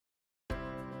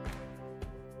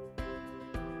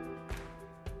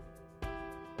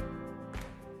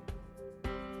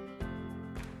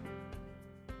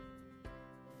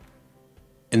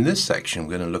In this section,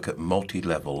 we're going to look at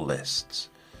multi-level lists.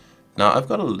 Now, I've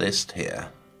got a list here,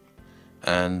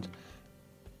 and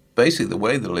basically the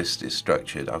way the list is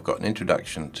structured, I've got an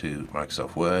introduction to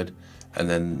Microsoft Word, and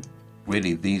then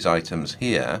really these items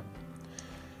here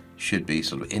should be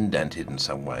sort of indented in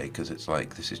some way, because it's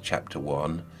like this is chapter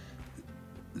 1,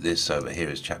 this over here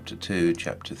is chapter 2,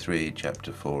 chapter 3,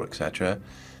 chapter 4, etc.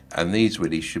 And these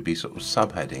really should be sort of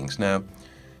subheadings. Now,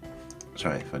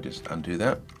 sorry, if I just undo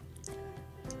that.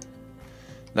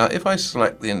 Now, if I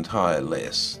select the entire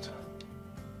list,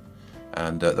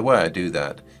 and the way I do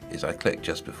that is I click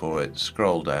just before it,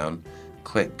 scroll down,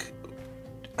 click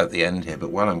at the end here,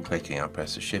 but while I'm clicking, I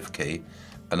press the Shift key,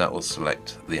 and that will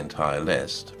select the entire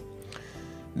list.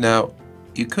 Now,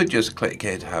 you could just click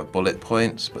here to have bullet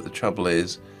points, but the trouble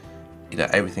is, you know,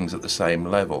 everything's at the same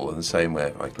level, and the same way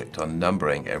if I clicked on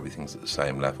numbering, everything's at the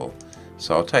same level.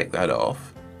 So I'll take that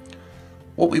off.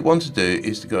 What we want to do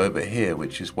is to go over here,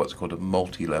 which is what's called a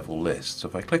multi-level list. So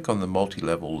if I click on the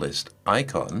multi-level list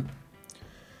icon,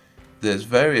 there's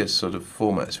various sort of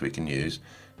formats we can use.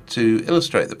 To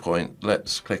illustrate the point,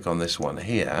 let's click on this one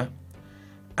here,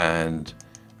 and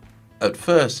at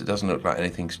first it doesn't look like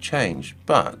anything's changed,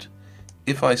 but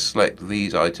if I select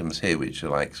these items here, which are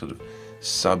like sort of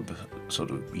sub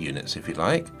units if you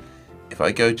like, if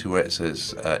I go to where it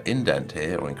says indent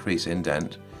here, or increase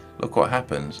indent, look what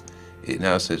happens. It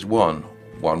now says 1,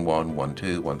 1, 1, 1,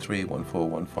 2, 1, 3, 1, 4,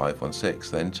 1, 5, 1,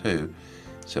 6, then 2.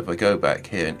 So if I go back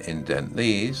here and indent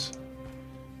these,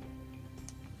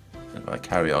 and I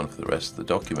carry on for the rest of the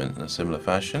document in a similar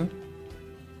fashion,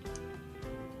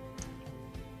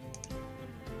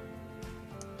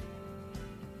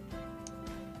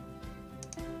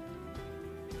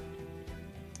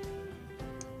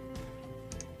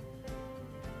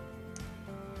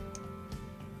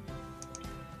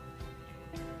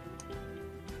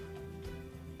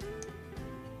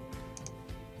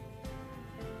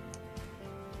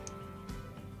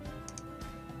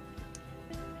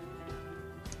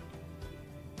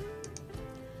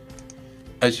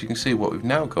 as you can see, what we've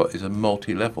now got is a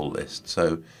multi-level list.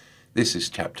 So this is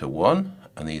chapter 1,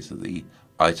 and these are the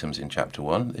items in chapter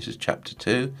 1. This is chapter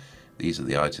 2, these are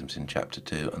the items in chapter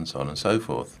 2, and so on and so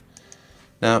forth.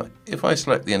 Now, if I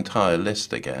select the entire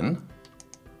list again,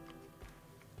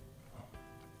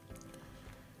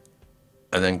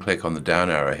 and then click on the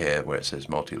down arrow here where it says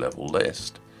multi-level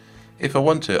list, if I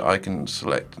want to, I can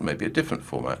select maybe a different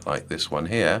format like this one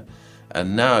here.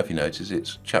 And now, if you notice,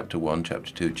 it's chapter 1,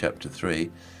 chapter 2, chapter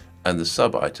 3, and the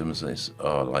sub-items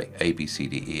are like A, B, C,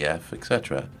 D, E, F,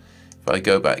 etc. If I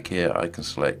go back here, I can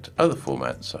select other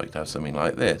formats. So I could have something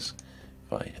like this.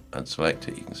 If I unselect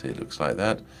it, you can see it looks like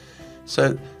that.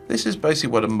 So this is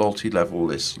basically what a multi-level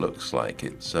list looks like.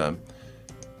 It's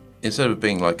instead of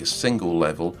being like a single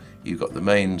level, you've got the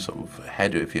main sort of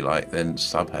header, if you like, then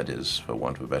subheaders, for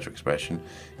want of a better expression.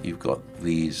 You've got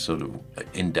these sort of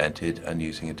indented and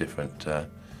using a different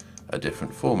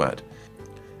format.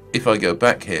 If I go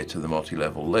back here to the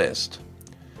multi-level list,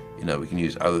 you know, we can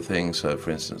use other things. So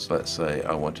for instance, let's say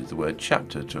I wanted the word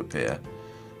chapter to appear.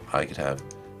 I could have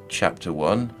chapter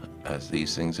 1 has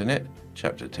these things in it,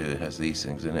 chapter 2 has these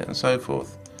things in it, and so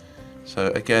forth. So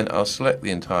again, I'll select the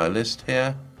entire list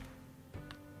here,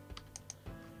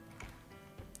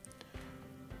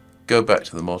 go back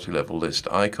to the multi-level list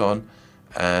icon,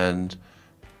 and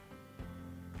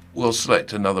we'll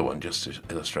select another one just to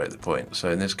illustrate the point. So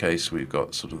in this case, we've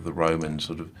got sort of the Roman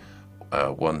sort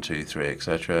of 1, 2, 3,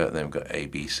 etc. And then we've got A,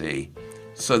 B, C.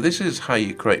 So this is how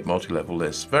you create multi-level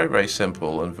lists. Very, very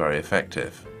simple and very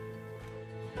effective.